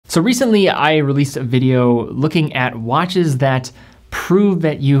So recently I released a video looking at watches that prove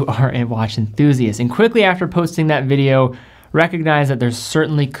that you are a watch enthusiast. And quickly after posting that video, recognize that there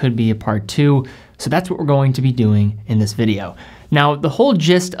certainly could be a part 2. So that's what we're going to be doing in this video. Now, the whole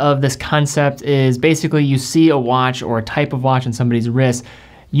gist of this concept is basically you see a watch or a type of watch on somebody's wrist,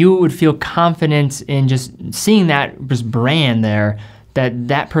 you would feel confident in just seeing that just brand there,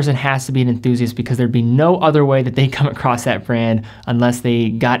 that person has to be an enthusiast, because there'd be no other way that they come across that brand unless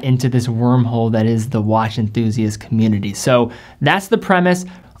they got into this wormhole that is the watch enthusiast community. So that's the premise.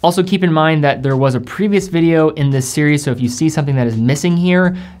 Also keep in mind that there was a previous video in this series, so if you see something that is missing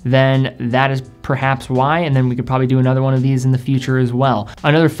here, then that is perhaps why, and then we could probably do another one of these in the future as well.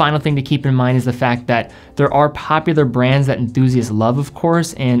 Another final thing to keep in mind is the fact that there are popular brands that enthusiasts love, of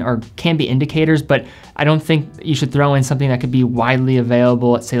course, and can be indicators, but I don't think you should throw in something that could be widely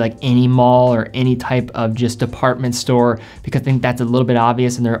available at, say, like any mall or any type of just department store, because I think that's a little bit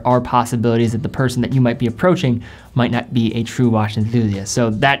obvious, and there are possibilities that the person that you might be approaching might not be a true watch enthusiast. So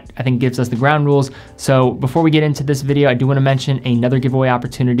that, I think, gives us the ground rules. So before we get into this video, I do want to mention another giveaway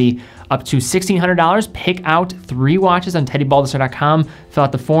opportunity, up to $1,600. Pick out 3 watches on teddybaldassarre.com, fill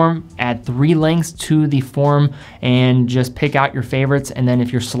out the form, add 3 links to the form, and just pick out your favorites. And then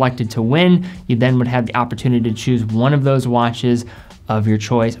if you're selected to win, you then would have the opportunity to choose one of those watches of your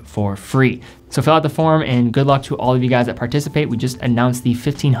choice for free. So fill out the form, and good luck to all of you guys that participate. We just announced the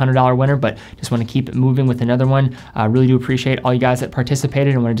 $1,500 winner, but just want to keep it moving with another one. I really do appreciate all you guys that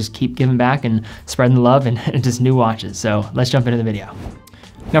participated, and want to just keep giving back and spreading the love and just new watches. So let's jump into the video.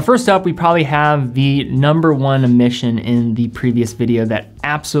 Now, first up, we probably have the #1 omission in the previous video that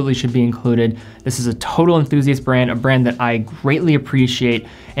absolutely should be included. This is a total enthusiast brand, a brand that I greatly appreciate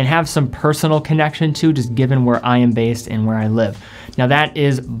and have some personal connection to, just given where I am based and where I live. Now, that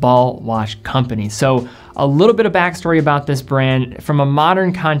is Ball Watch Company. So a little bit of backstory about this brand from a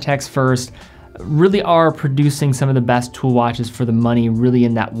modern context first. Really are producing some of the best tool watches for the money, really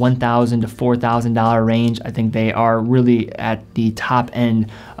in that $1,000 to $4,000 range. I think they are really at the top end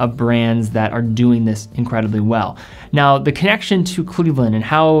of brands that are doing this incredibly well. Now, the connection to Cleveland and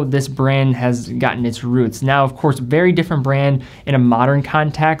how this brand has gotten its roots. Now, of course, very different brand in a modern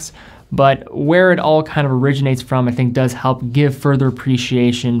context, but where it all kind of originates from, I think, does help give further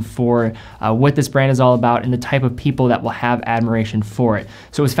appreciation for what this brand is all about and the type of people that will have admiration for it.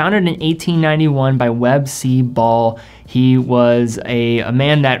 So it was founded in 1891 by Webb C. Ball. He was a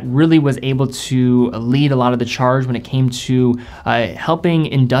man that really was able to lead a lot of the charge when it came to helping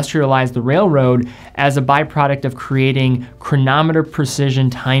industrialize the railroad as a byproduct of creating chronometer precision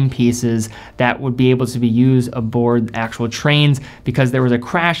timepieces that would be able to be used aboard actual trains, because there was a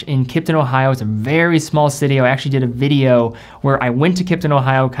crash in Kipton, Ohio. It's a very small city. I actually did a video where I went to Kipton,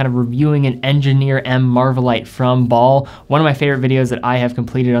 Ohio, kind of reviewing an Engineer M Marvelite from Ball. One of my favorite videos that I have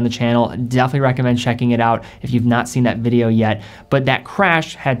completed on the channel. Definitely recommend checking it out if you've not seen that video yet. But that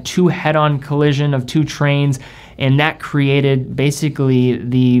crash had 2 head-on collision of 2 trains, and that created basically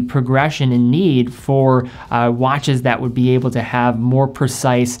the progression and need for watches that would be able to have more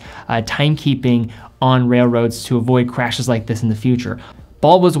precise timekeeping on railroads to avoid crashes like this in the future.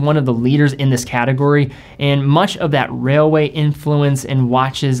 Ball was one of the leaders in this category, and much of that railway influence and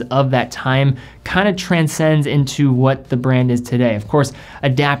watches of that time kind of transcends into what the brand is today. Of course,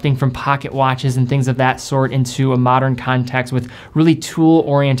 adapting from pocket watches and things of that sort into a modern context with really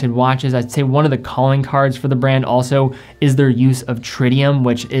tool-oriented watches. I'd say one of the calling cards for the brand also is their use of tritium,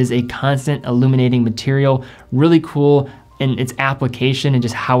 which is a constant illuminating material. Really cool in its application and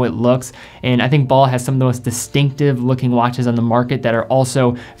just how it looks. And I think Ball has some of the most distinctive looking watches on the market that are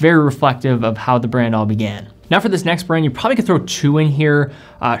also very reflective of how the brand all began. Now for this next brand, you probably could throw 2 in here,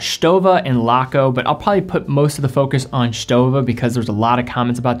 Stova and Laco, but I'll probably put most of the focus on Stova because there's a lot of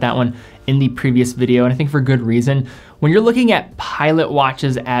comments about that one in the previous video, and I think for good reason. When you're looking at pilot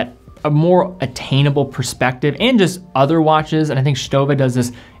watches at a more attainable perspective, and just other watches, and I think Stova does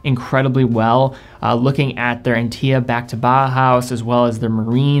this incredibly well, looking at their Antia back to Bauhaus as well as their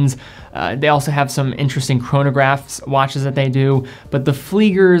Marines. They also have some interesting chronographs watches that they do, but the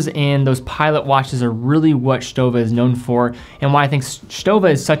Fliegers and those pilot watches are really what Stova is known for, and why I think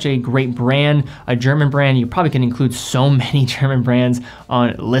Stova is such a great brand, a German brand. You probably can include so many German brands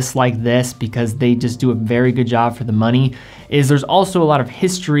on lists like this because they just do a very good job for the money. Is there's also a lot of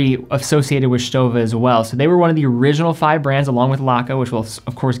history associated with Stova as well. So they were one of the original 5 brands, along with Laco, which we'll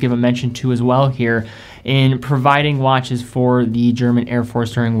of course give a mention to as well here, in providing watches for the German Air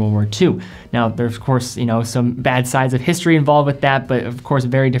Force during World War II. Now, there's of course, you know, some bad sides of history involved with that, but of course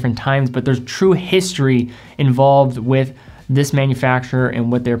very different times, but there's true history involved with this manufacturer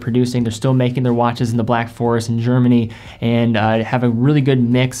and what they're producing. They're still making their watches in the Black Forest in Germany, and have a really good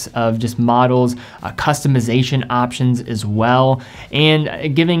mix of just models, customization options as well,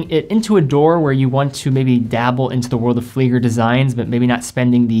 and giving it into a door where you want to maybe dabble into the world of Flieger designs, but maybe not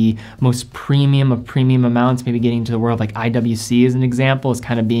spending the most premium of premium amounts, maybe getting into the world like IWC as an example, is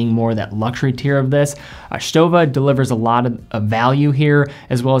kind of being more that luxury tier of this. Stova delivers a lot of value here,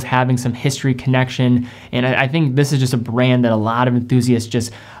 as well as having some history connection, and I think this is just a brand that a lot of enthusiasts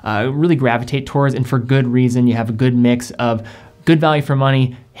just really gravitate towards, and for good reason. You have a good mix of good value for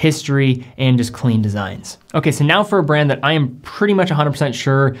money, history, and just clean designs. Okay, so now for a brand that I am pretty much 100%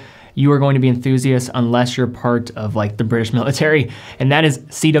 sure you are going to be enthusiasts unless you're part of like the British military, and that is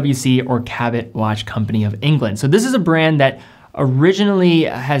CWC, or Cabot Watch Company of England. So this is a brand that originally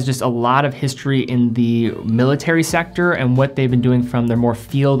has just a lot of history in the military sector and what they've been doing from their more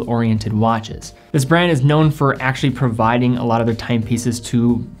field-oriented watches. This brand is known for actually providing a lot of their timepieces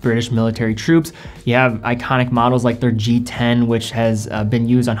to British military troops. You have iconic models like their G10, which has been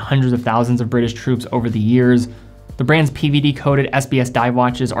used on hundreds of thousands of British troops over the years. The brand's PVD-coated SBS dive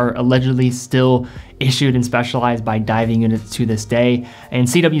watches are allegedly still issued and specialized by diving units to this day. And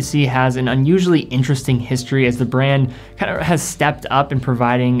CWC has an unusually interesting history, as the brand kind of has stepped up in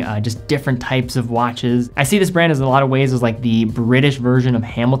providing just different types of watches. I see this brand as in a lot of ways as like the British version of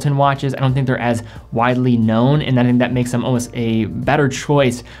Hamilton watches. I don't think they're as widely known, and I think that makes them almost a better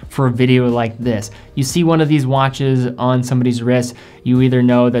choice for a video like this. You see one of these watches on somebody's wrist, you either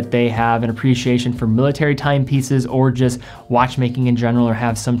know that they have an appreciation for military timepieces or just watchmaking in general, or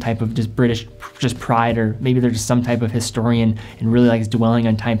have some type of just British pride, or maybe they're just some type of historian and really likes dwelling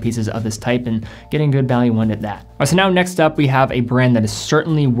on timepieces of this type and getting good value on it that. All right, so now next up we have a brand that is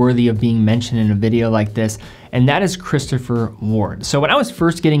certainly worthy of being mentioned in a video like this, and that is Christopher Ward. So when I was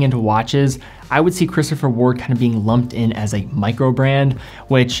first getting into watches, I would see Christopher Ward kind of being lumped in as a micro brand,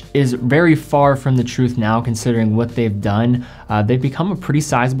 which is very far from the truth now, considering what they've done. They've become a pretty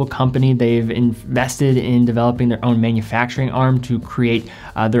sizable company. They've invested in developing their own manufacturing arm to create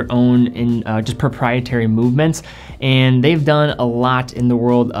their own just proprietary movements. And they've done a lot in the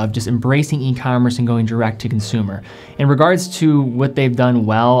world of just embracing e-commerce and going direct to consumer. In regards to what they've done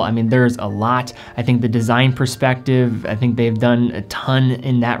well, I mean, there's a lot. I think the design perspective, I think they've done a ton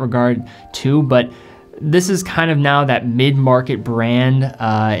in that regard too, but this is kind of now that mid-market brand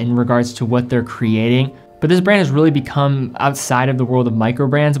in regards to what they're creating. But this brand has really become outside of the world of micro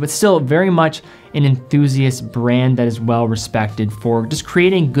brands, but still very much an enthusiast brand that is well respected for just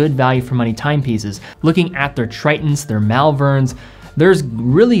creating good value for money timepieces. Looking at their Tritons, their Malverns, there's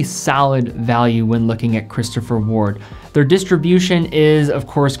really solid value when looking at Christopher Ward. Their distribution is, of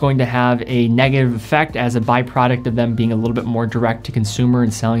course, going to have a negative effect as a byproduct of them being a little bit more direct to consumer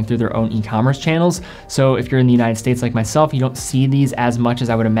and selling through their own e-commerce channels. So if you're in the United States like myself, you don't see these as much as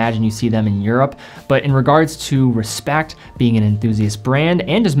I would imagine you see them in Europe. But in regards to respect, being an enthusiast brand,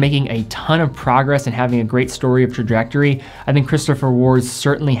 and just making a ton of progress and having a great story of trajectory, I think Christopher Ward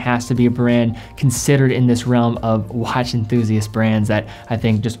certainly has to be a brand considered in this realm of watch enthusiast brands that I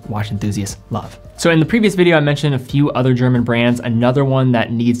think just watch enthusiasts love. So in the previous video, I mentioned a few other German brands. Another one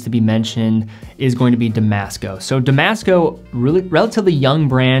that needs to be mentioned is going to be Damasco. So Damasco, really relatively young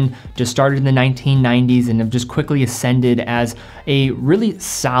brand, just started in the 1990s and have just quickly ascended as a really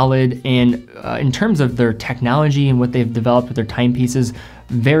solid, and in terms of their technology and what they've developed with their timepieces,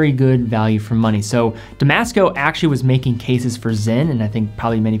 very good value for money. So Damasco actually was making cases for Sinn, and I think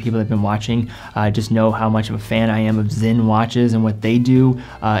probably many people that have been watching just know how much of a fan I am of Sinn watches and what they do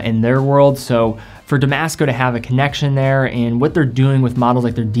in their world. So for Damasco to have a connection there and what they're doing with models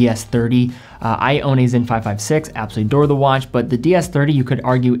like their DS30, I own a Sinn 556, absolutely adore the watch, but the DS30 you could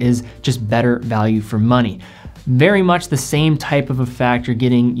argue is just better value for money. Very much the same type of effect. You're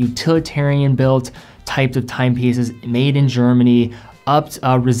getting utilitarian built types of timepieces made in Germany, upped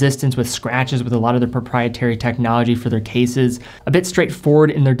resistance with scratches with a lot of their proprietary technology for their cases. A bit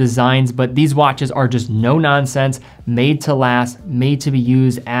straightforward in their designs, but these watches are just no nonsense, made to last, made to be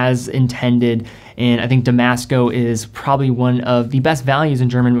used as intended. And I think Damasco is probably one of the best values in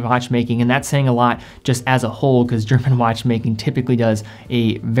German watchmaking, and that's saying a lot just as a whole, because German watchmaking typically does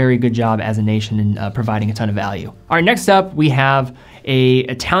a very good job as a nation in providing a ton of value. All right, next up we have a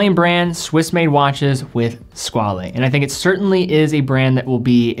Italian brand, Swiss-made watches with Squale. And I think it certainly is a brand that will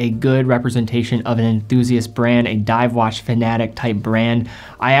be a good representation of an enthusiast brand, a dive watch fanatic type brand.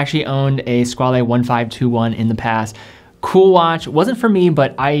 I actually owned a Squale 1521 in the past. Cool watch. Wasn't for me,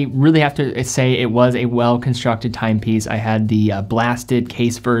 but I really have to say it was a well-constructed timepiece. I had the blasted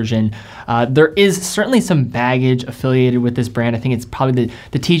case version. There is certainly some baggage affiliated with this brand. I think it's probably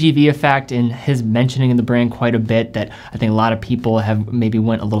the TGV effect and his mentioning of the brand quite a bit that I think a lot of people have maybe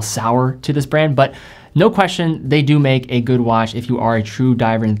went a little sour to this brand, but no question, they do make a good watch if you are a true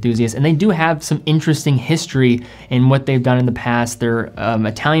diver enthusiast, and they do have some interesting history in what they've done in the past. They're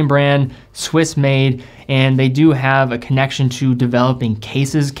Italian brand, Swiss made, and they do have a connection to developing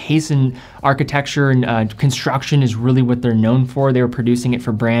cases. Case and architecture and construction is really what they're known for. They were producing it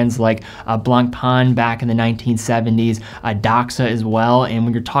for brands like Blancpain back in the 1970s, Doxa as well. And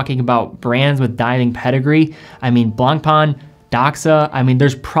when you're talking about brands with diving pedigree, I mean, Blancpain, Doxa, I mean,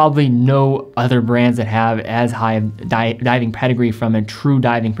 there's probably no other brands that have as high of diving pedigree from a true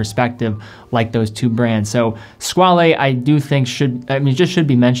diving perspective like those two brands. So Squale, I do think should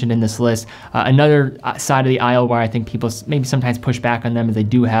be mentioned in this list. Another side of the aisle where I think people maybe sometimes push back on them is they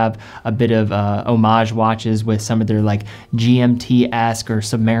do have a bit of homage watches with some of their like GMT-esque or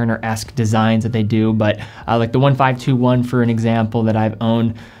Submariner-esque designs that they do. But like the 1521 for an example that I've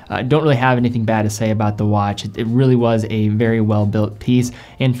owned, don't really have anything bad to say about the watch. It really was a very well-built piece,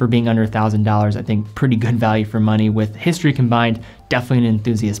 and for being under $1,000, I think pretty good value for money with history combined, definitely an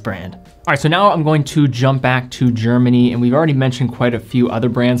enthusiast brand. All right, so now I'm going to jump back to Germany, and we've already mentioned quite a few other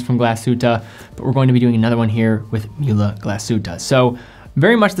brands from Glashütte, but we're going to be doing another one here with Müller Glashütte. So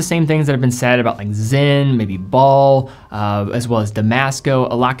very much the same things that have been said about like Zinn, maybe Ball, as well as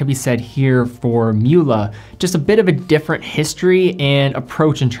Damasco. A lot can be said here for Müller. Just a bit of a different history and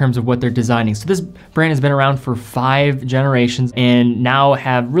approach in terms of what they're designing. So this brand has been around for 5 generations and now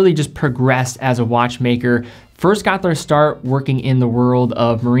have really just progressed as a watchmaker. First got their start working in the world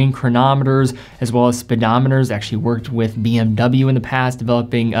of marine chronometers as well as speedometers. Actually worked with BMW in the past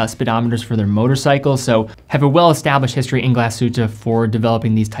developing speedometers for their motorcycles. So have a well-established history in Glashütte for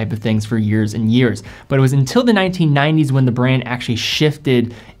developing these type of things for years and years. But it was until the 1990s when the brand actually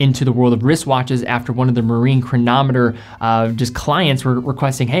shifted into the world of wristwatches after one of the marine chronometer just clients were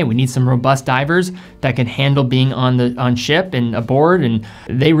requesting, hey, we need some robust divers that can handle being on ship and aboard. And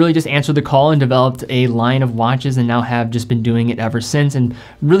they really just answered the call and developed a line of watches and now have just been doing it ever since, and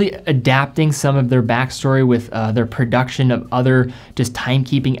really adapting some of their backstory with their production of other just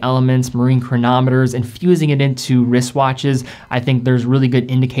timekeeping elements, marine chronometers, and fusing it into wristwatches. I think there's really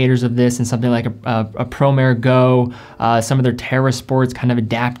good indicators of this in something like a Promare Go, some of their Terra Sports, kind of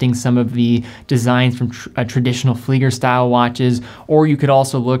adapting some of the designs from traditional Flieger style watches, or you could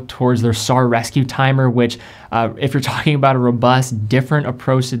also look towards their SAR Rescue Timer, which if you're talking about a robust, different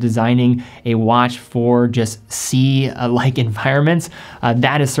approach to designing a watch for just sea-like environments,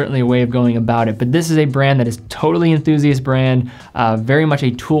 that is certainly a way of going about it. But this is a brand that is totally enthusiast brand, very much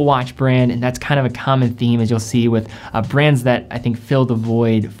a tool watch brand, and that's kind of a common theme as you'll see with brands that I think fill the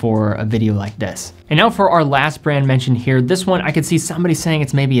void for a video like this. And now for our last brand mentioned here, this one I could see somebody saying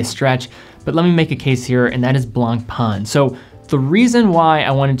it's maybe a stretch, but let me make a case here, and that is Blancpain. So the reason why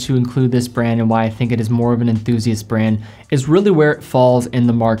I wanted to include this brand and why I think it is more of an enthusiast brand is really where it falls in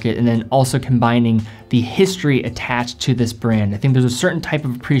the market, and then also combining the history attached to this brand. I think there's a certain type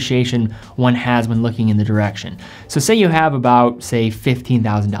of appreciation one has when looking in the direction. So say you have about, say,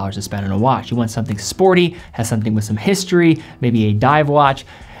 $15,000 to spend on a watch. You want something sporty, has something with some history, maybe a dive watch.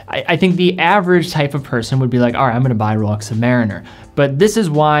 I think the average type of person would be like, all right, I'm gonna buy Rolex Submariner. But this is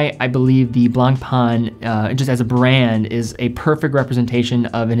why I believe the Blancpain, just as a brand, is a perfect representation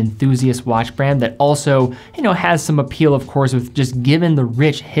of an enthusiast watch brand that also, has some appeal, of course, with just given the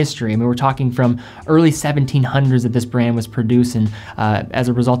rich history. I mean, we're talking from early 1700s that this brand was produced, and as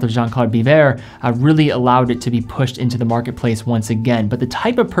a result of Jean-Claude Biver, really allowed it to be pushed into the marketplace once again. But the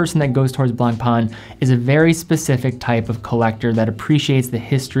type of person that goes towards Blancpain is a very specific type of collector that appreciates the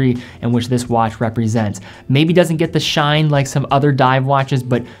history in which this watch represents. Maybe doesn't get the shine like some other dive watches,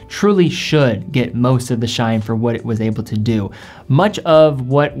 but truly should get most of the shine for what it was able to do. Much of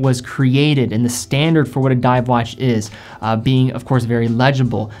what was created and the standard for what a dive watch is, being of course very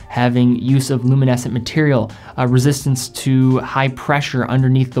legible, having use of luminescent material, resistance to high pressure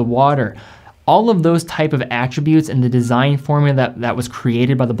underneath the water. All of those type of attributes and the design formula that was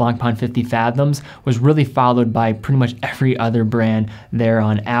created by the Blancpain 50 Fathoms was really followed by pretty much every other brand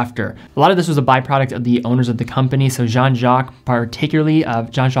thereon after. A lot of this was a byproduct of the owners of the company. So Jean-Jacques, particularly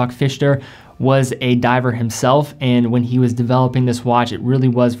Jean-Jacques Fichter, was a diver himself, and when he was developing this watch, it really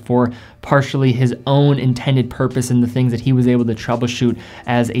was for partially his own intended purpose and the things that he was able to troubleshoot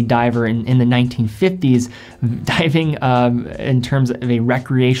as a diver in the 1950s. Diving in terms of a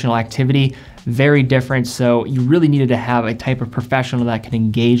recreational activity, very different. So you really needed to have a type of professional that can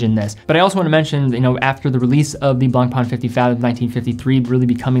engage in this. But I also want to mention, after the release of the Blancpain 50 Fathoms 1953, really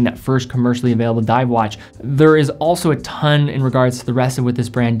becoming that first commercially available dive watch, there is also a ton in regards to the rest of what this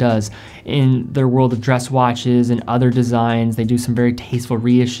brand does in their world of dress watches and other designs. They do some very tasteful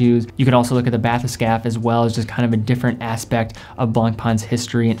reissues. You can also look at the bathyscaphe as well as just kind of a different aspect of Blancpain's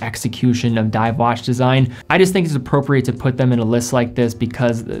history and execution of dive watch design. I just think it's appropriate to put them in a list like this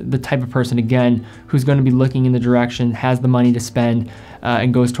because the type of person, again, who's going to be looking in the direction, has the money to spend,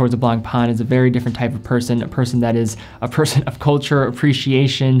 and goes towards a Blancpain is a very different type of person, a person that is a person of culture,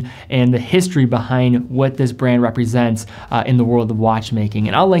 appreciation, and the history behind what this brand represents in the world of watchmaking.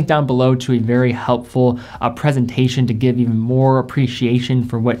 And I'll link down below to a very helpful presentation to give even more appreciation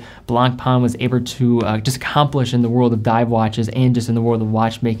for what Blancpain was able to just accomplish in the world of dive watches and just in the world of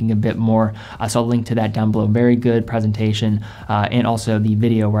watchmaking a bit more. So I'll link to that down below. Very good presentation, and also the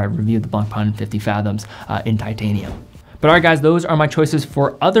video where I reviewed the Blancpain 50 Fathoms in titanium. But all right, guys, those are my choices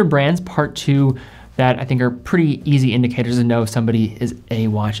for other brands, part 2, that I think are pretty easy indicators to know if somebody is a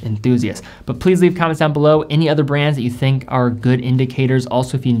watch enthusiast. But please leave comments down below, any other brands that you think are good indicators.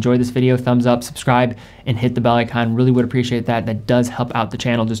 Also, if you enjoyed this video, thumbs up, subscribe, and hit the bell icon. Really would appreciate that. That does help out the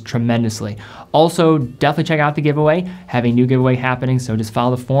channel just tremendously. Also, definitely check out the giveaway. Have a new giveaway happening, so just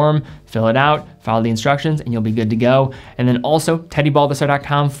follow the form, fill it out, follow the instructions, and you'll be good to go. And then also,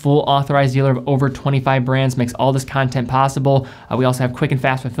 TeddyBaldassarre.com, full authorized dealer of over 25 brands, makes all this content possible. We also have quick and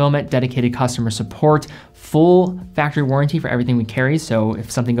fast fulfillment, dedicated customer support, full factory warranty for everything we carry. So if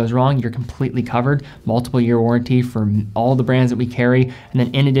something goes wrong, you're completely covered. Multiple year warranty for all the brands that we carry. And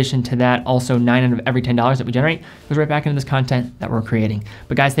then in addition to that, also 9 out of every $10 that we generate goes right back into this content that we're creating.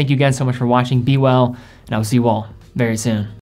 But guys, thank you again so much for watching. Be well, and I will see you all very soon.